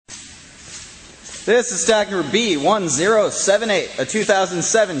This is stock number B1078, a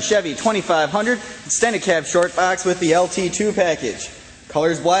 2007 Chevy 2500 extended cab short box with the LT2 package.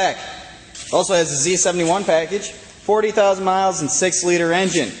 Color is black. Also has a Z71 package, 40,000 miles and 6-liter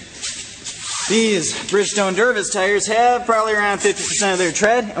engine. These Bridgestone Dervis tires have probably around 50% of their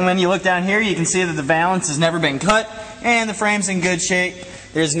tread, and when you look down here you can see that the valance has never been cut and the frame's in good shape.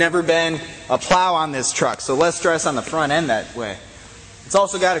 There's never been a plow on this truck, so less stress on the front end that way. It's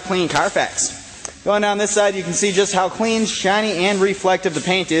also got a clean Carfax. Going down this side you can see just how clean, shiny, and reflective the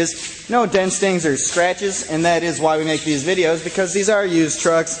paint is. No dent stings or scratches, and that is why we make these videos, because these are used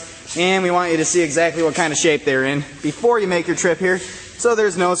trucks and we want you to see exactly what kind of shape they're in before you make your trip here, so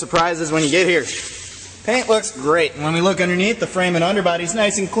there's no surprises when you get here. Paint looks great. When we look underneath, the frame and underbody is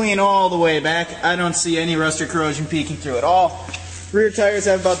nice and clean all the way back. I don't see any rust or corrosion peeking through at all. Rear tires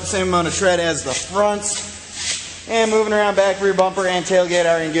have about the same amount of tread as the fronts, and moving around back, rear bumper and tailgate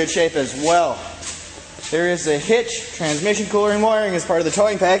are in good shape as well. There is a hitch, transmission cooler, and wiring as part of the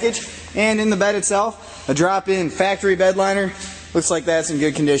towing package, and in the bed itself, a drop-in factory bed liner. Looks like that's in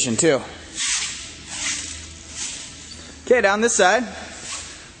good condition too. Okay, down this side,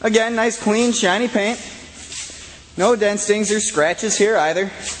 again, nice clean shiny paint. No dent stings or scratches here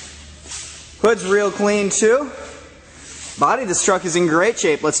either. Hood's real clean too. Body of this truck is in great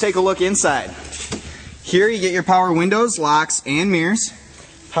shape. Let's take a look inside. Here you get your power windows, locks, and mirrors.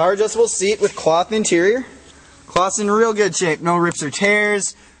 Power adjustable seat with cloth interior. Cloth's in real good shape. No rips or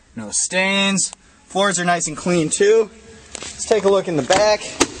tears, no stains. Floors are nice and clean too. Let's take a look in the back.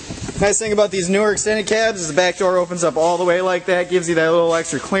 Nice thing about these newer extended cabs is the back door opens up all the way like that. Gives you that little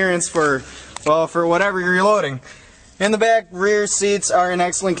extra clearance for, well, for whatever you're loading. In the back, rear seats are in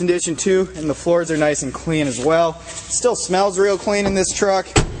excellent condition too, and the floors are nice and clean as well. Still smells real clean in this truck.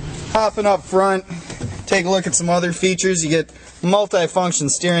 Hopping up front, take a look at some other features. You get multi-function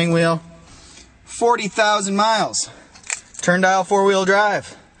steering wheel, 40,000 miles, turn dial 4-wheel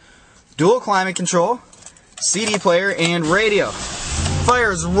drive, dual climate control, CD player, and radio.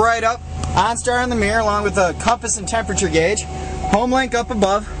 Fires right up, OnStar in the mirror along with a compass and temperature gauge, home link up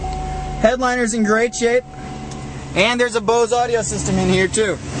above, headliner's in great shape, and there's a Bose audio system in here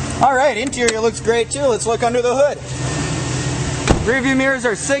too. Alright, interior looks great too. Let's look under the hood. Rear view mirrors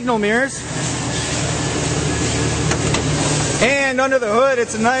are signal mirrors. And under the hood,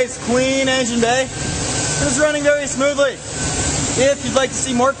 it's a nice, clean engine bay. It's running very smoothly. If you'd like to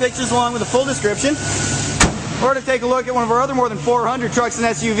see more pictures along with a full description, or to take a look at one of our other more than 400 trucks and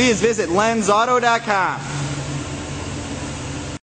SUVs, visit lenzauto.com.